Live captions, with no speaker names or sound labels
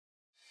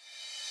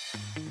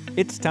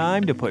It's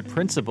time to put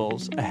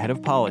principles ahead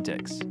of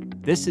politics.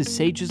 This is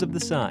Sages of the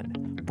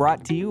Sun,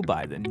 brought to you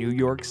by the New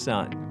York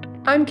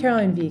Sun. I'm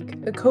Caroline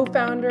Veek, the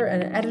co-founder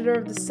and editor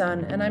of The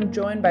Sun, and I'm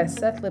joined by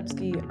Seth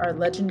Lipsky, our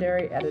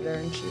legendary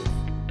editor-in-chief.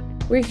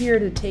 We're here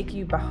to take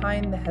you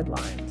behind the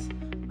headlines,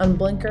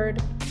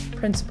 unblinkered,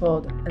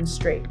 principled, and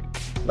straight.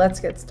 Let's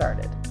get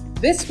started.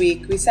 This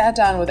week, we sat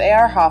down with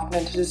A.R.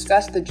 Hoffman to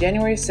discuss the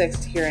January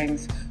 6th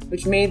hearings,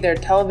 which made their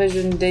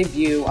television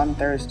debut on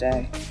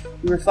Thursday.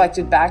 We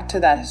reflected back to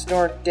that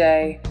historic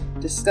day,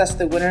 discussed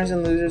the winners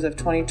and losers of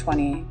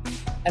 2020,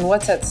 and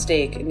what's at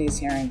stake in these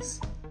hearings.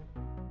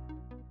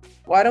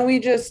 Why don't we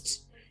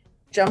just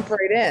jump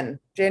right in?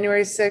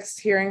 January 6th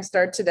hearings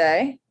start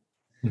today.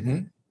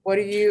 Mm-hmm. What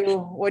are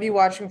you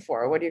watching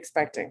for? What are you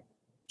expecting?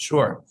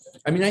 Sure.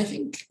 I mean, I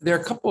think there are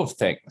a couple of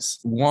things.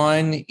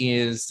 One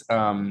is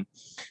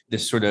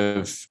this sort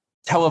of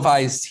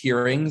televised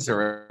hearings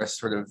are a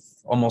sort of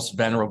almost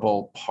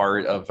venerable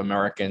part of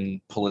American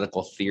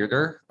political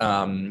theater,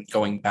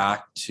 going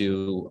back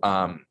to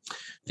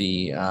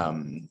the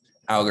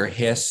Alger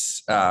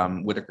Hiss,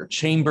 Whittaker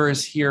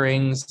Chambers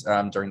hearings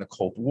during the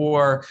Cold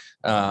War,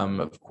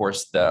 of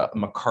course, the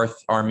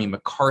Army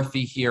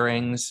McCarthy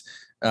hearings.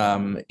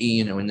 In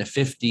the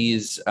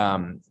 50s,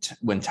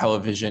 when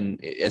television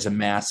as a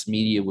mass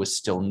media was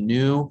still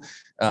new,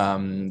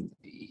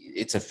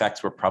 its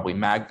effects were probably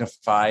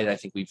magnified. I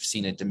think we've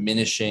seen a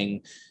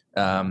diminishing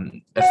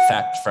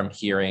effect from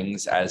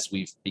hearings as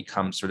we've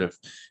become sort of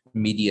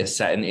media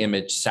set and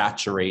image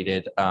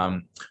saturated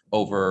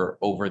over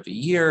the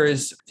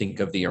years.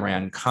 Think of the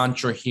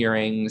Iran-Contra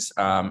hearings,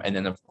 and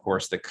then of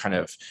course the kind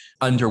of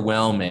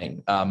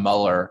underwhelming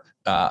Mueller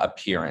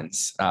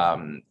appearance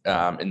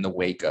in the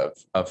wake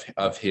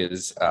of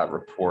his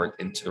report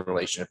into the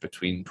relationship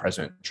between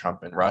President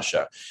Trump and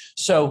Russia.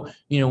 So,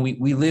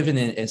 we live in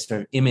a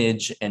sort of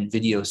image and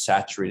video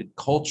saturated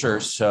culture.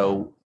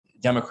 So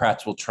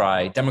Democrats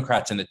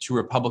and the two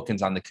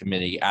Republicans on the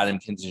committee, Adam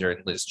Kinzinger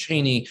and Liz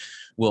Cheney,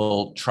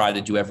 will try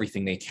to do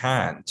everything they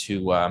can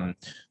to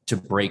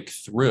break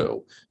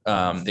through.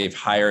 They've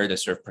hired a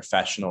sort of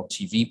professional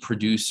TV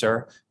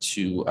producer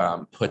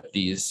to put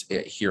these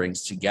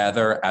hearings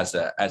together as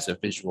a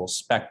visual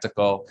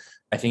spectacle.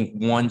 I think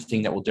one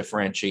thing that will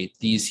differentiate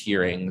these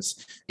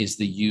hearings is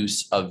the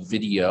use of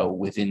video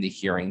within the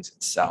hearings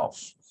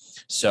itself.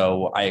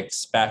 So I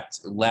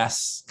expect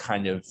less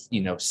kind of,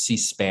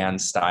 C-SPAN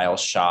style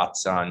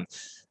shots on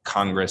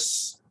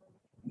congressmen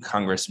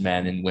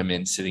and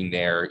women sitting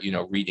there,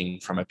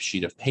 reading from a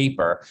sheet of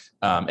paper,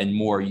 and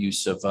more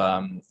use of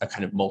a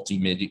kind of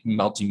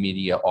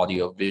multimedia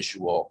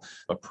audio-visual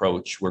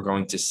approach. We're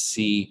going to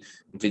see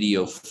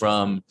video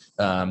from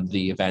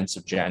the events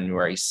of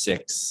January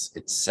 6th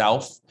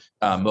itself.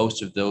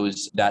 Most of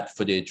that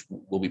footage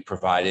will be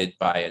provided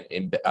by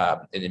an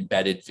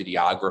embedded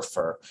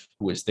videographer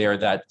who was there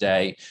that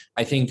day.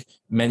 I think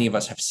many of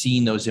us have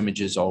seen those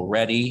images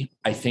already.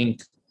 I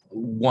think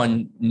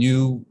one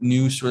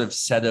new sort of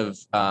set of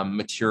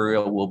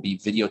material will be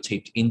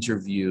videotaped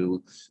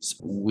interviews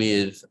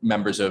with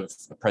members of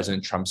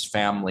President Trump's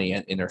family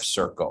and inner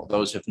circle.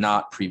 Those have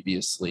not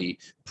previously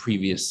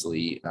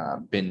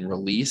been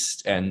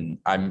released, and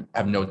I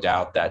have no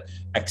doubt that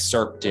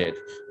excerpted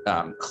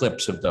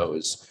clips of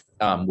those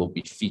will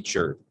be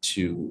featured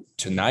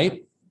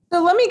tonight.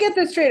 So let me get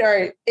this straight. All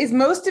right, is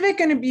most of it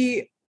going to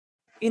be,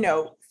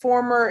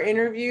 former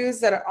interviews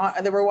that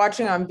we're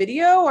watching on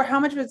video, or how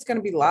much of it's going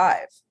to be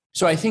live?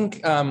 So I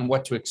think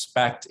what to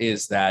expect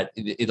is that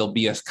it'll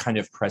be a kind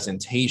of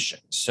presentation.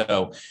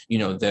 So,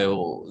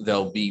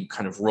 there'll be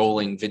kind of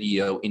rolling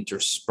video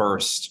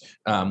interspersed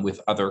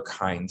with other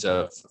kinds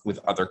of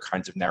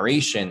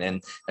narration.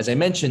 And as I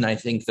mentioned, I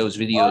think those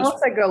videos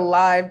almost like a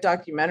live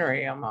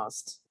documentary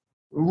almost.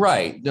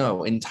 Right.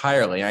 No,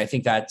 entirely. I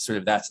think that's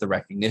the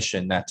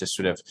recognition that to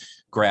sort of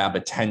grab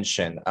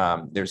attention,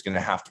 there's going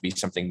to have to be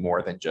something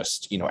more than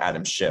just,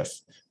 Adam Schiff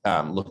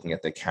looking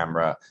at the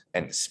camera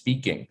and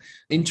speaking.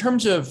 In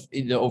terms of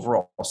the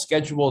overall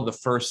schedule, the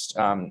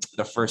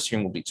first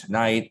hearing will be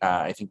tonight.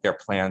 I think they're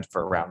planned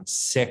for around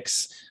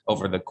 6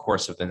 over the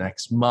course of the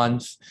next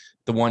month.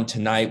 The one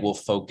tonight will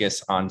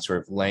focus on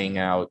sort of laying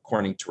out,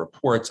 according to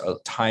reports, a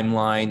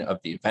timeline of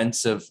the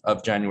events of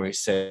January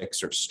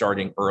 6th, or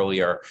starting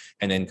earlier,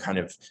 and then kind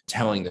of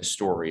telling the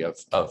story of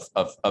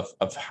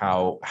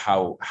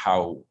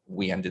how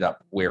we ended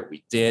up where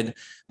we did.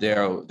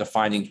 The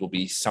findings will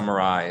be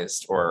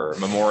summarized or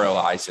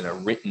memorialized in a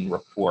written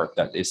report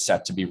that is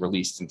set to be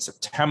released in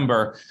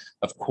September.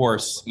 Of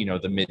course, the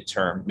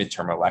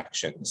midterm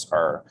elections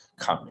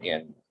come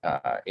in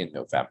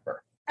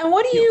November. And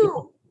what are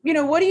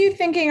you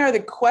thinking are the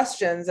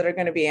questions that are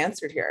going to be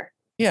answered here?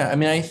 Yeah, I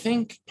mean, I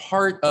think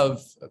part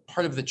of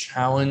the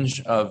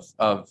challenge of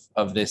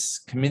this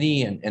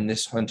committee and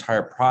this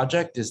entire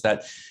project is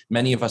that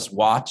many of us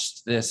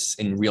watched this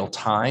in real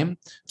time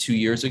 2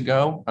 years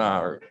ago,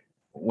 or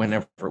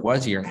whenever it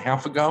was, a year and a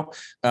half ago.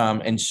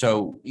 And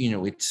so,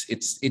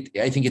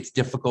 I think it's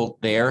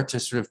difficult there to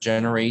sort of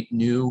generate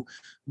new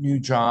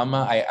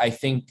drama. I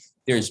think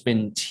There's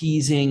been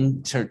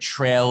teasing to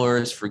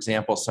trailers. For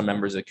example, some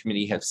members of the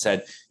committee have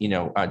said,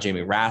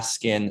 Jamie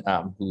Raskin,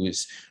 who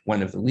is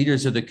one of the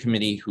leaders of the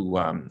committee, who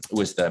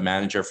was the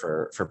manager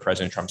for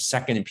President Trump's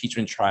second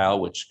impeachment trial,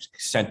 which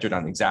centered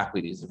on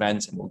exactly these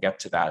events, and we'll get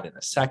to that in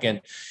a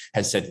second,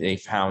 has said they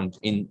found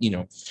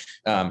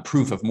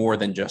proof of more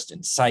than just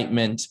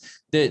incitement.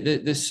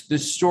 The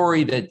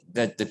story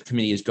that the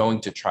committee is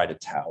going to try to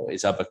tell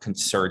is of a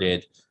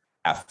concerted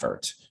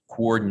effort,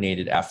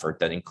 coordinated effort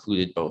that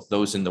included both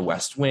those in the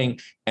West Wing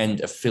and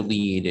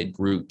affiliated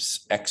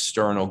groups,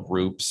 external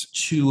groups.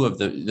 Two of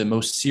the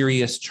most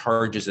serious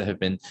charges that have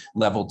been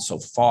leveled so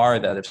far,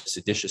 that of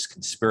seditious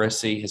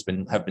conspiracy,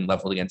 have been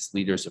leveled against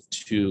leaders of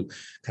two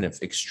kind of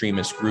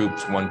extremist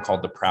groups, one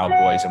called the Proud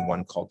Boys and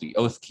one called the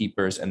Oath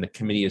Keepers. And the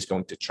committee is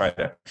going to try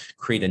to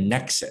create a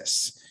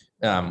nexus,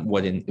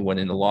 what in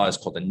the law is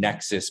called a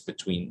nexus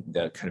between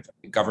the kind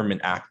of government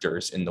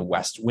actors in the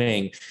West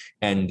Wing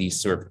and these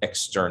sort of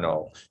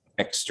external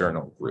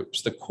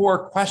groups. The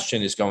core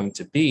question is going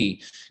to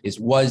be,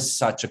 was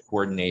such a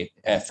coordinated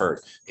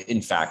effort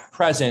in fact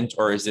present,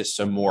 or is this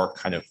a more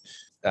kind of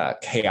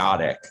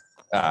chaotic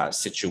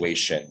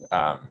situation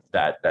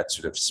that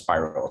sort of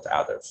spiraled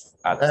out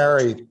of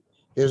Harry,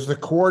 is the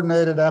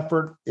coordinated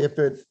effort, if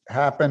it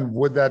happened,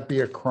 would that be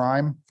a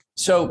crime?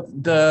 So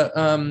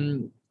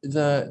the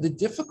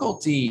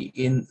difficulty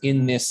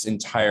in this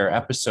entire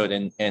episode,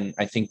 and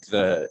I think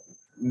the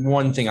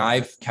one thing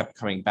I've kept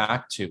coming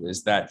back to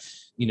is that,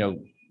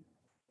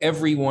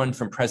 everyone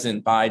from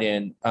President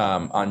Biden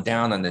on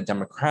down on the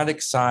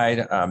Democratic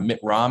side, Mitt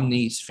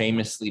Romney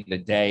famously the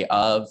day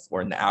of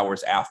or in the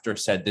hours after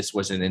said this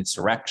was an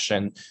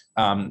insurrection.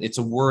 It's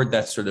a word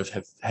that sort of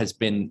has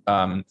been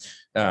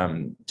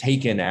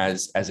taken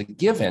as a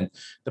given.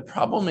 The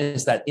problem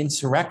is that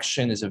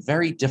insurrection is a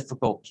very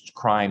difficult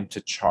crime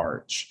to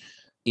charge.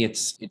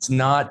 It's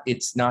not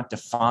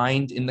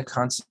defined in the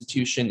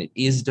Constitution. It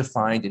is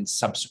defined in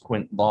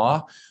subsequent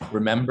law.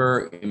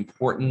 Remember,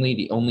 importantly,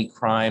 the only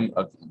crime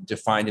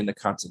defined in the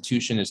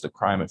Constitution is the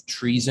crime of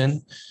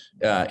treason.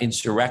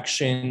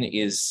 Insurrection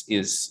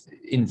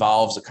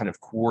involves a kind of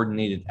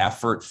coordinated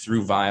effort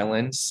through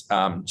violence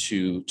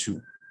to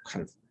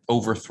kind of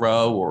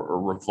overthrow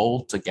or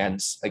revolt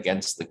against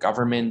the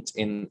government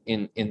in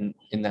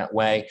that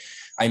way.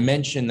 I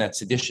mentioned that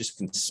seditious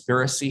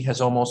conspiracy has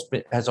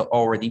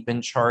already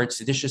been charged.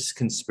 Seditious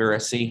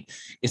conspiracy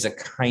is a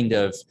kind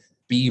of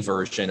B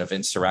version of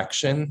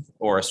insurrection,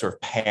 or a sort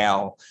of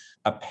paler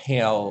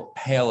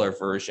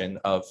version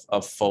of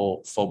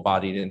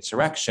full-bodied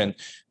insurrection.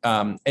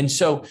 And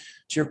so,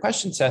 to your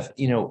question, Seth,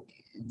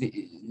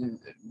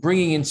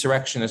 bringing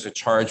insurrection as a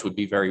charge would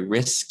be very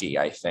risky,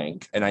 I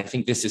think. And I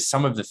think this is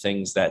some of the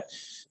things that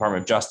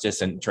Department of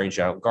Justice and Attorney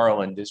General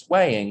Garland is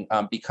weighing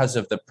because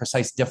of the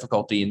precise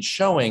difficulty in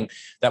showing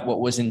that what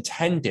was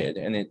intended,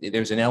 and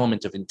there's an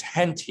element of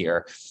intent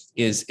here,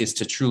 is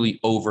to truly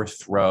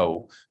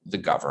overthrow the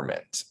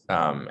government.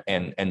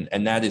 And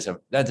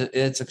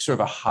it's a sort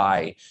of a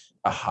high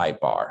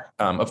bar.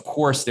 Of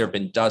course, there have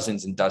been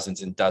dozens and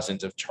dozens and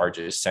dozens of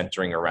charges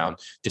centering around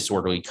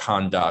disorderly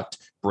conduct,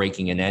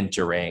 breaking and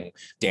entering,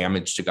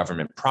 damage to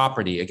government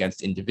property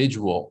against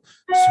individuals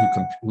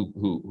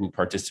who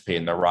participate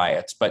in the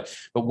riots. But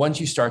once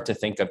you start to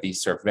think of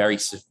these sort of very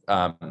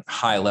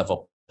high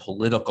level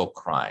political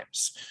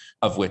crimes,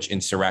 of which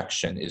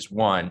insurrection is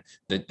one,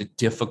 the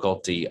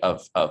difficulty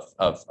of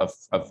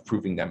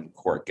proving them in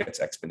court gets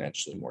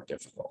exponentially more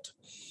difficult.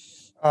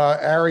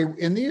 Ari,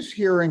 in these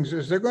hearings,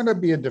 is there going to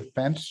be a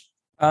defense?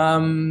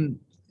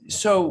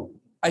 So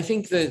I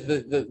think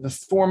the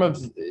form of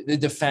the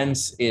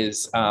defense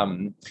is,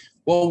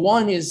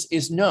 one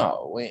is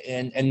no,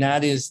 and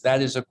that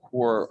is a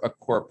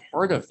core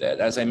part of that.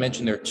 As I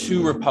mentioned, there are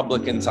two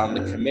Republicans on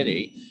the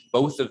committee.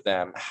 Both of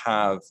them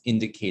have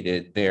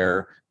indicated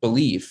their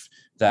belief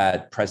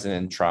that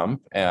President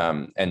Trump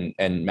and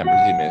members of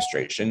the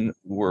administration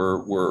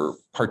were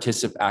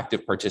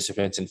active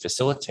participants and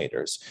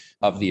facilitators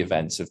of the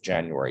events of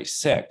January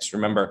 6th.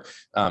 Remember,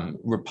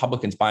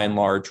 Republicans by and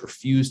large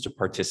refused to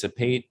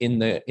participate in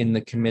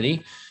the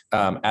committee.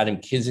 Adam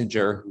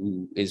Kinzinger,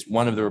 who is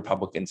one of the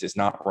Republicans, is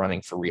not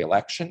running for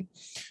re-election.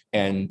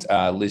 And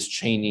Liz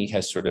Cheney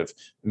has sort of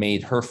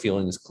made her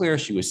feelings clear.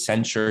 She was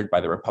censured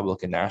by the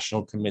Republican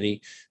National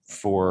Committee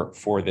for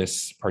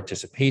this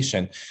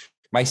participation.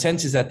 My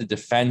sense is that the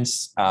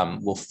defense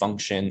will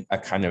function a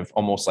kind of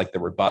almost like the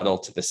rebuttal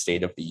to the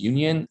State of the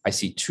Union. I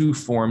see two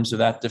forms of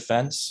that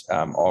defense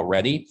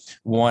already.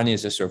 One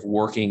is a sort of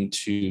working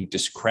to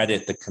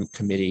discredit the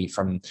committee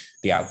from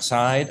the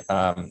outside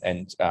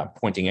and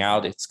pointing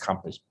out its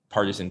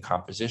partisan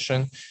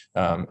composition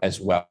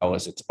as well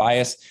as its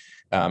bias.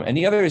 And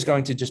the other is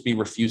going to just be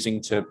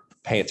refusing to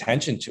pay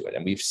attention to it.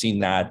 And we've seen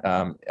that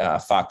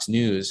Fox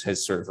News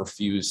has sort of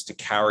refused to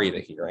carry the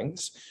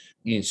hearings.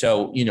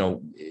 So,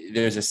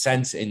 there's a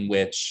sense in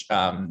which,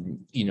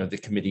 the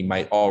committee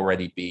might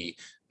already be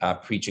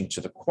preaching to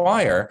the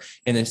choir,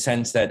 in a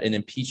sense that an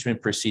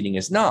impeachment proceeding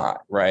is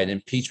not, right?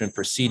 Impeachment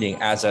proceeding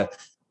as a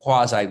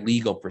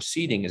quasi-legal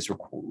proceeding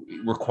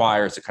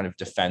requires a kind of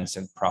defense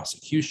and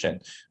prosecution.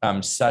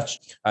 Such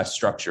a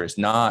structure is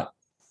not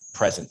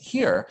present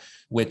here,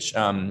 which,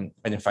 and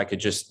if I could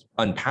just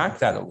unpack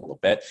that a little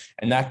bit,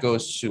 and that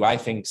goes to, I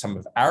think, some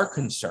of our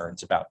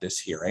concerns about this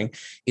hearing,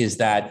 is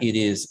that it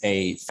is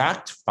a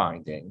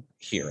fact-finding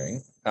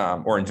hearing,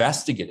 or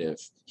investigative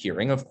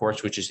hearing, of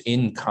course, which is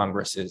in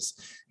Congress's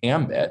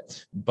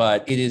ambit,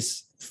 but it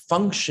is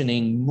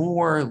functioning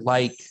more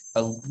like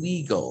a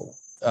legal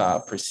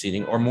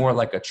proceeding or more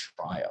like a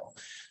trial.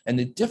 And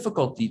the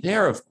difficulty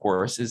there, of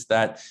course, is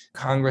that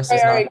Congress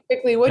is not...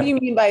 Quickly, what do you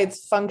mean by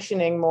it's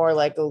functioning more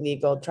like a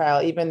legal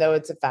trial, even though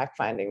it's a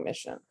fact-finding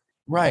mission?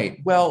 Right.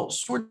 Well,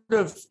 sort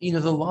of,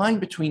 the line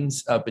between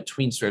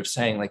sort of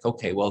saying like,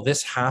 okay, well,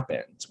 this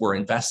happened, we're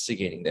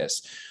investigating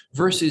this,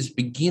 versus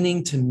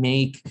beginning to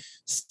make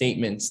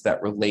statements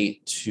that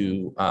relate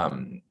to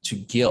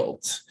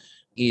guilt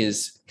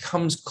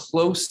comes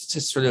close to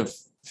sort of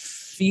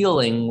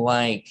feeling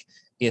like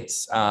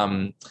it's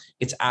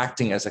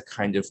acting as a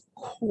kind of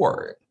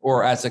court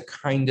or as a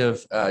kind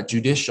of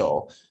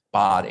judicial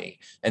body.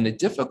 And the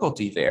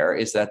difficulty there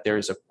is that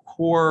there's a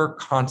core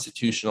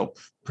constitutional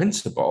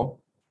principle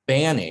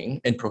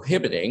banning and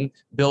prohibiting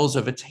bills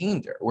of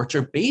attainder, which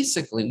are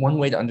basically, one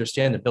way to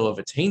understand a bill of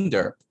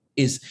attainder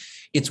is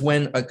it's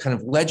when a kind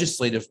of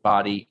legislative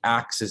body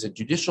acts as a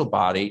judicial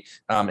body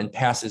and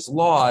passes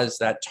laws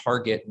that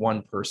target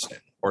one person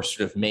or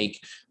sort of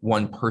make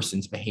one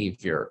person's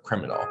behavior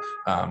criminal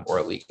or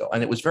illegal.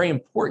 And it was very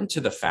important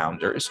to the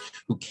founders,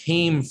 who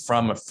came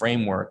from a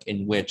framework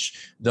in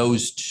which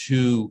those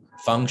two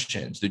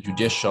functions, the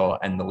judicial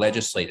and the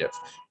legislative,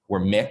 were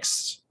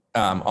mixed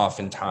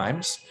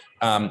oftentimes,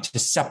 to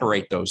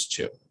separate those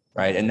two.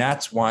 Right. And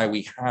that's why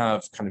we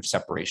have kind of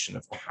separation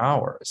of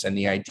powers. And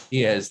the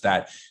idea is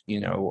that,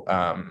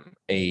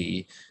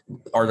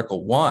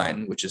 Article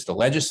 1, which is the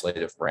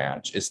legislative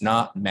branch, is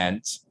not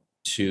meant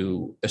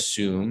to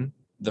assume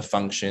the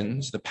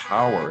functions, the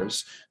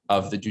powers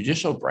of the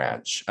judicial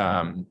branch,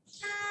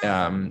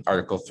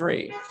 Article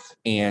 3.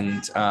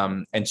 And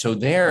so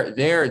there,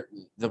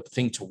 the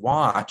thing to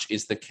watch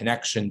is the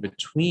connection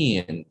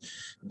between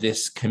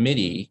this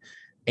committee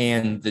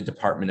and the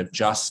Department of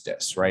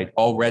Justice, right?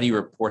 Already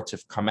reports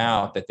have come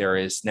out that there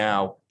is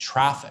now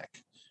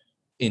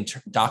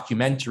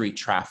documentary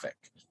traffic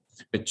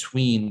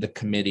between the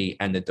committee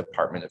and the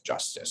Department of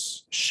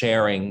Justice,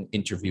 sharing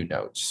interview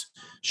notes,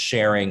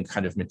 sharing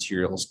kind of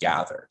materials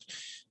gathered.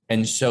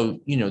 And so,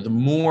 the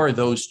more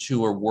those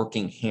two are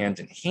working hand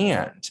in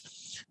hand,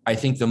 I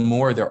think the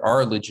more there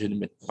are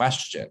legitimate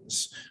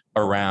questions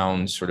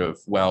around sort of,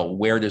 well,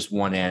 where does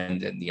one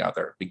end and the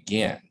other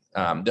begin?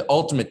 The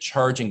ultimate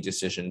charging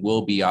decision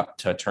will be up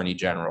to Attorney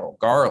General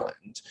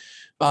Garland.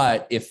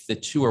 But if the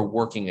two are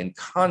working in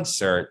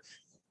concert,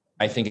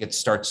 I think it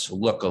starts to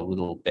look a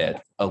little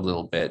bit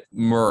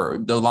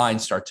the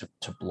lines start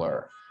to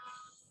blur.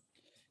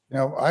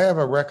 I have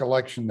a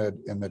recollection that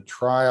in the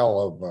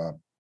trial of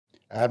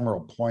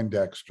Admiral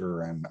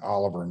Poindexter and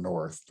Oliver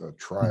North, the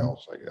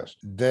trials, I guess,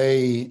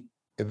 they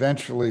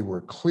eventually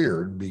were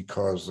cleared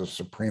because the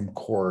Supreme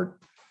Court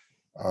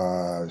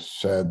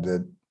said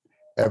that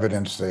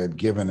evidence they had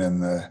given in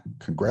the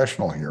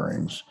congressional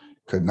hearings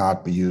could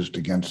not be used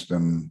against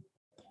them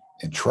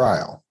in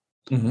trial.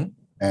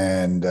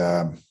 And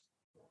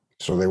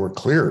so they were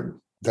cleared.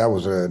 That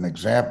was an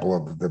example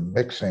of the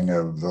mixing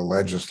of the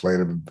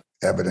legislative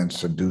evidence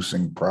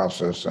seducing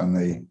process and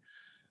the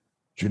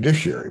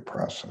judiciary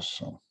process.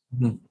 So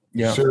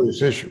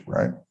serious issue,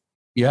 right?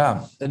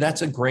 Yeah, and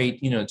that's a great,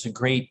 it's a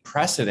great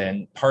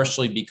precedent,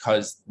 partially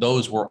because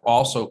those were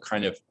also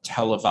kind of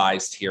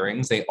televised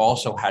hearings. They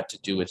also had to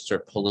do with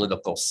sort of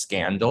political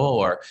scandal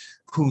or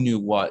who knew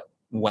what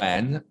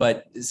when.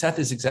 But Seth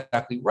is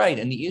exactly right.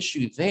 And the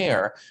issue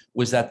there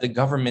was that the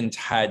government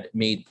had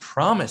made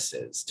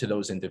promises to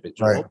those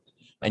individuals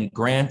and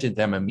granted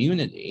them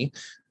immunity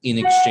in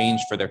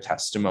exchange for their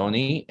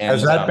testimony. And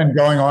has that been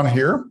going on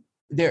here?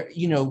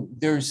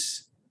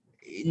 There's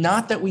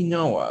not that we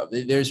know of.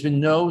 There's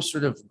been no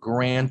sort of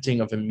granting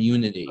of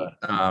immunity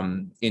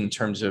in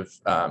terms of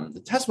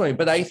the testimony.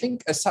 But I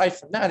think aside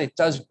from that, it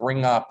does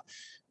bring up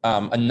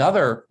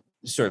another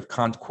sort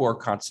of core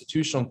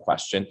constitutional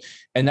question,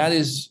 and that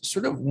is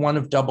sort of one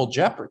of double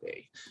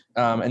jeopardy.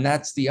 And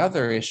that's the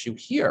other issue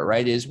here,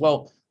 right? Is,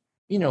 well,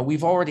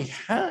 we've already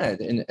had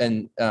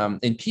an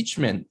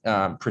impeachment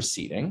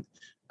proceeding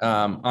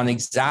on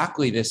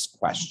exactly this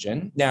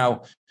question.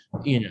 Now,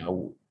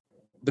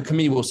 the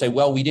committee will say,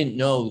 well, we didn't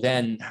know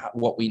then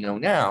what we know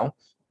now.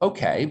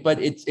 Okay,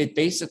 but it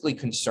basically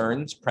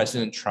concerns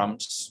President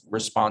Trump's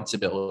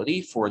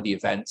responsibility for the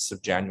events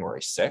of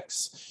January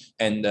 6th.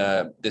 And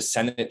the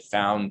Senate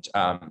found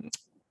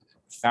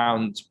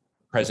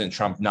President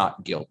Trump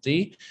not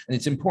guilty. And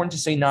it's important to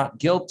say not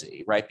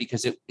guilty, right?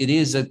 Because it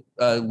is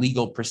a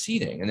legal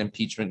proceeding, an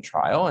impeachment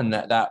trial, and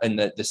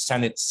the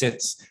Senate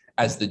sits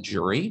as the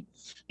jury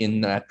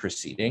in that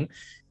proceeding.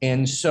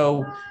 And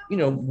so,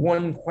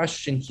 one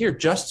question here,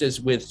 just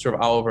as with sort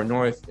of Oliver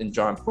North and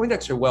John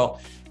Poindexter, well,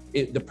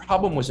 the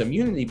problem was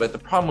immunity, but the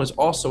problem was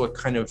also a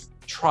kind of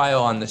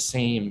trial on the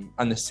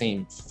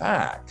same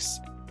facts.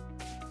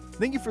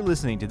 Thank you for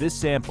listening to this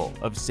sample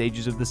of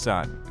Sages of the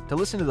Sun. To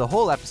listen to the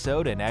whole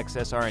episode and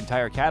access our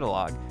entire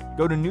catalog,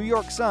 go to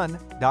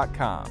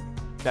NewYorkSun.com.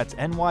 That's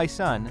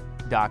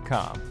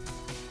nysun.com.